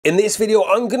In this video,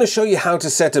 I'm going to show you how to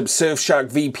set up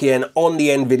Surfshark VPN on the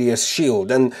Nvidia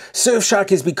Shield. And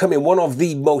Surfshark is becoming one of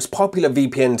the most popular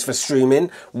VPNs for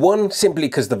streaming. One, simply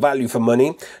because the value for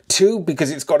money. Two, because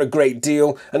it's got a great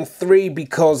deal. And three,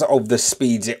 because of the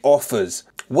speeds it offers.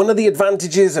 One of the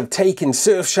advantages of taking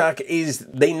Surfshark is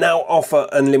they now offer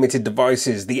unlimited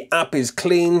devices. The app is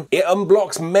clean, it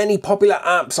unblocks many popular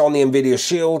apps on the Nvidia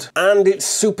Shield, and it's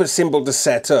super simple to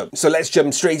set up. So let's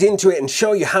jump straight into it and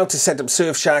show you how to set up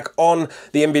Surfshark on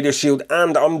the Nvidia Shield,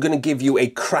 and I'm going to give you a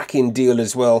cracking deal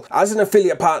as well. As an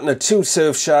affiliate partner to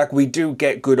Surfshark, we do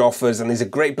get good offers, and there's a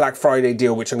great Black Friday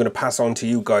deal which I'm going to pass on to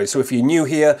you guys. So if you're new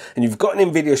here and you've got an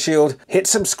Nvidia Shield, hit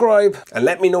subscribe and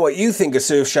let me know what you think of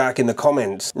Surfshark in the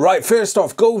comments. Right, first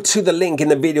off, go to the link in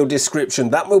the video description.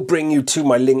 That will bring you to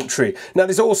my link tree. Now,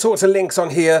 there's all sorts of links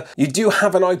on here. You do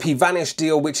have an IP Vanish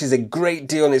deal, which is a great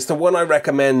deal, and it's the one I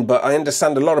recommend, but I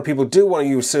understand a lot of people do want to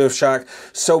use Surfshark,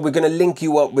 so we're going to link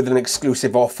you up with an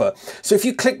exclusive offer. So if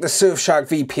you click the Surfshark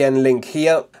VPN link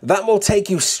here, that will take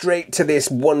you straight to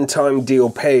this one-time deal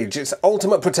page. It's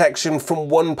ultimate protection from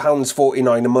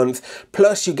 £1.49 a month,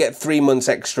 plus you get 3 months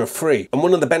extra free. And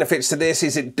one of the benefits to this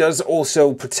is it does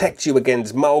also protect you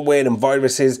against malware and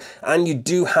viruses, and you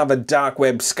do have a dark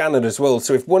web scanner as well.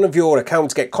 So if one of your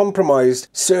accounts get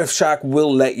compromised, Surfshark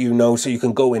will let you know so you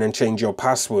can go in and change your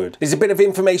password. There's a bit of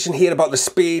information here about the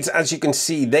speeds. As you can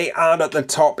see, they are at the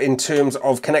top in terms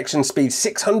of connection speed,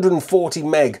 640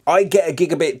 meg. I get a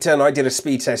gigabit done. I did a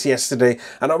speed test yesterday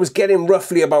and I was getting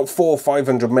roughly about 400 or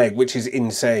 500 meg, which is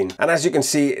insane. And as you can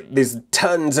see, there's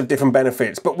tons of different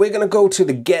benefits, but we're going to go to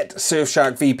the Get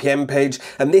Surfshark VPN page,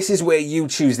 and this is where you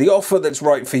choose the offer that's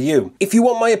right for you. If you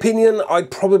want my opinion, I'd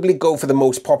probably go for the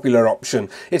most popular option.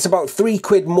 It's about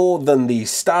 £3 more than the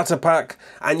starter pack,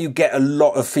 and you get a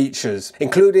lot of features,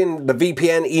 including the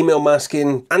VPN, email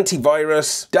masking,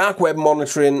 antivirus, dark web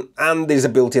monitoring, and there's a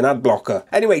built-in ad blocker.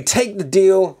 Anyway, take the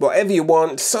deal, whatever you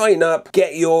want, sign up,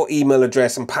 get your email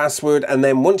address and password, and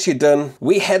then once you're done,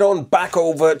 we head on back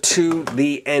over to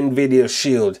the Nvidia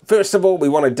Shield. First of all, we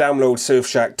want to download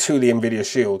Surfshark to the Nvidia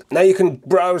Shield. Now you can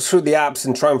browse through the apps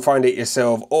and try and find it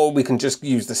yourself, or we can just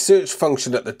use the search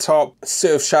function at the top,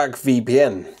 Surfshark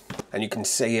VPN, and you can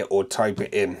say it or type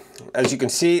it in. As you can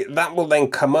see, that will then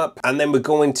come up, and then we're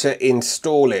going to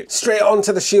install it straight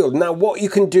onto the Shield. Now what you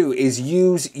can do is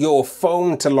use your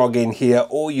phone to log in here,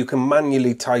 or you can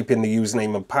manually type in the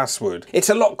username and password. It's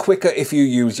a lot quicker if you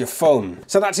use your phone.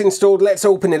 So that's installed. Let's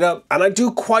open it up, and I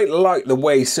do quite like the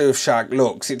way Surfshark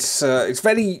looks. It's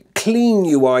very clean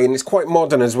UI, and it's quite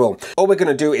modern as well. All we're going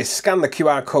to do is scan the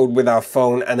QR code with our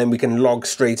phone, and then we can log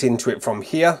straight into it from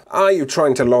here. Are you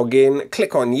trying to log in?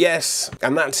 Click on yes,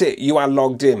 and that's it. You are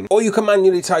logged in. Or you can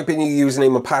manually type in your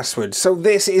username and password. So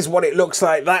this is what it looks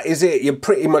like. That is it. You're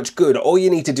pretty much good. All you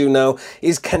need to do now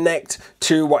is connect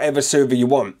to whatever server you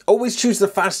want. Always choose the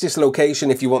fastest location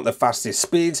if you want the fastest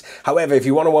speeds. However, if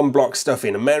you want to unblock stuff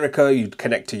in America, you'd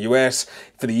connect to US.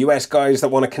 For the US guys that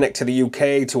want to connect to the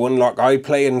UK to unlock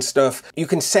iPlay and stuff, you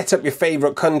can set up your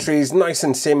favorite countries, nice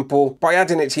and simple, by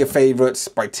adding it to your favorites,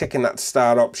 by ticking that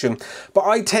start option. But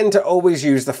I tend to always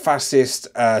use the fastest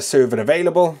server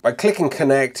available. By clicking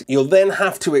connect, you'll then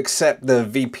have to accept the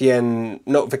VPN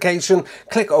notification,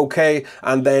 click OK,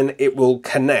 and then it will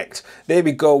connect. There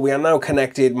we go, we are now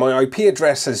connected. My IP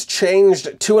address has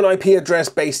changed to an IP address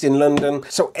based in London.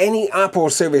 So any app or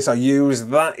service I use,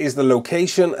 that is the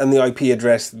location and the IP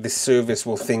address this service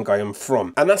will think I am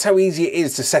from. And that's how easy it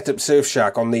is to set up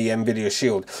Surfshark on the Nvidia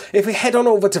Shield. If we head on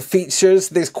over to features,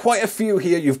 there's quite a few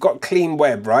here. You've got clean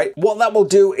web, right? What that will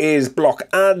do is block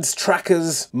ads,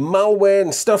 trackers, malware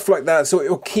and stuff like that, so it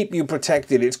will keep you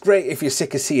protected. It's great if you're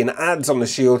sick of seeing ads on the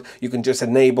Shield. You can just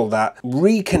enable that,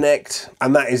 reconnect,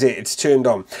 and that is it. It's turned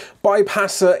on.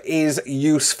 Bypasser is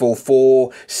useful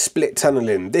for split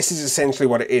tunneling. This is essentially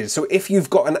what it is. So if you've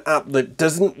got an app that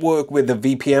doesn't work with the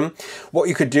VPN, what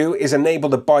you could do is enable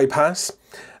the bypass,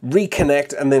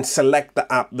 reconnect, and then select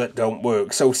the app that don't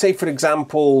work. So say for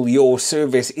example your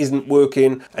service isn't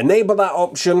working, enable that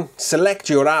option, select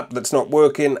your app that's not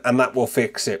working, and that will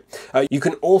fix it. You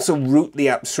can also route the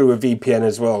apps through a VPN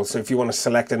as well. So if you want to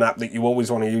select an app that you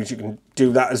always want to use, you can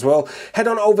do that as well. Head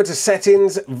on over to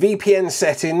settings, VPN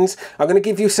settings. I'm going to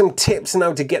give you some tips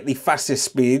now to get the fastest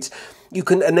speeds. You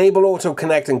can enable auto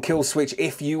connect and kill switch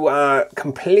if you are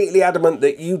completely adamant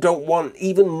that you don't want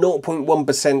even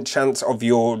 0.1% chance of of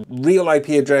your real IP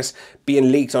address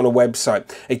being leaked on a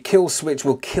website. A kill switch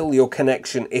will kill your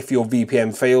connection if your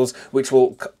VPN fails, which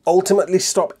will ultimately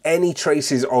stop any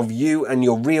traces of you and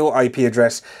your real IP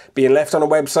address being left on a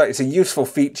website. It's a useful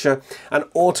feature, and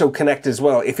auto connect as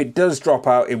well. If it does drop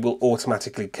out, it will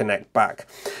automatically connect back.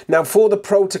 Now for the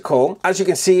protocol, as you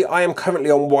can see, I am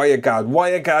currently on WireGuard.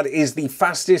 WireGuard is the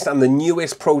fastest and the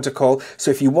newest protocol,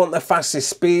 so if you want the fastest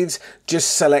speeds,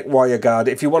 just select WireGuard.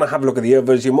 If you want to have a look at the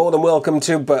others, you're more than welcome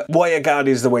to, but WireGuard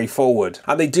is the way forward.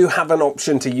 And they do have an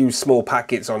option to use small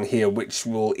packets on here, which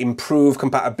will improve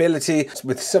compatibility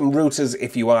with some routers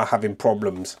if you are having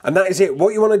problems. And that is it.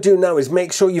 What you want to do now is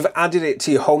make sure you've added it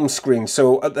to your home screen.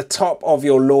 So at the top of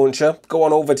your launcher, go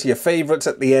on over to your favorites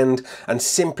at the end and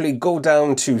simply go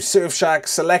down to Surfshark,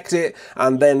 select it,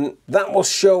 and then that will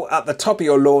show at the top of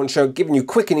your launcher, giving you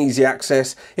quick and easy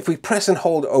access. If we press and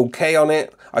hold OK on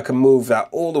it, I can move that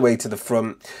all the way to the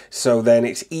front, so then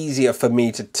it's easier for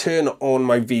me to turn on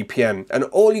my VPN. And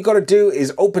all you got to do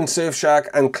is open Surfshark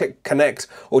and click connect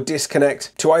or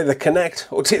disconnect to either connect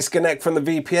or disconnect from the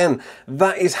VPN.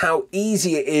 That is how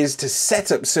easy it is to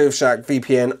set up Surfshark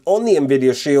VPN on the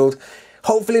Nvidia Shield.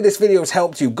 Hopefully this video has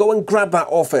helped you. Go and grab that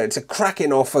offer. It's a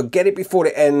cracking offer. Get it before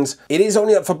it ends. It is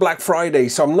only up for Black Friday,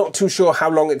 so I'm not too sure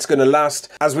how long it's going to last,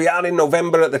 as we are in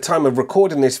November at the time of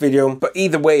recording this video. But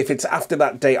either way, if it's after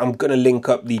that date, I'm going to link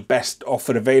up the best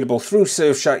offer available through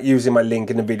Surfshark using my link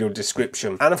in the video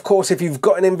description. And of course, if you've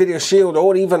got an Nvidia Shield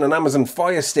or even an Amazon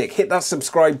Firestick, hit that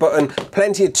subscribe button.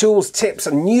 Plenty of tools, tips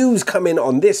and news coming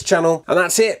on this channel. And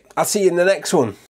that's it. I'll see you in the next one.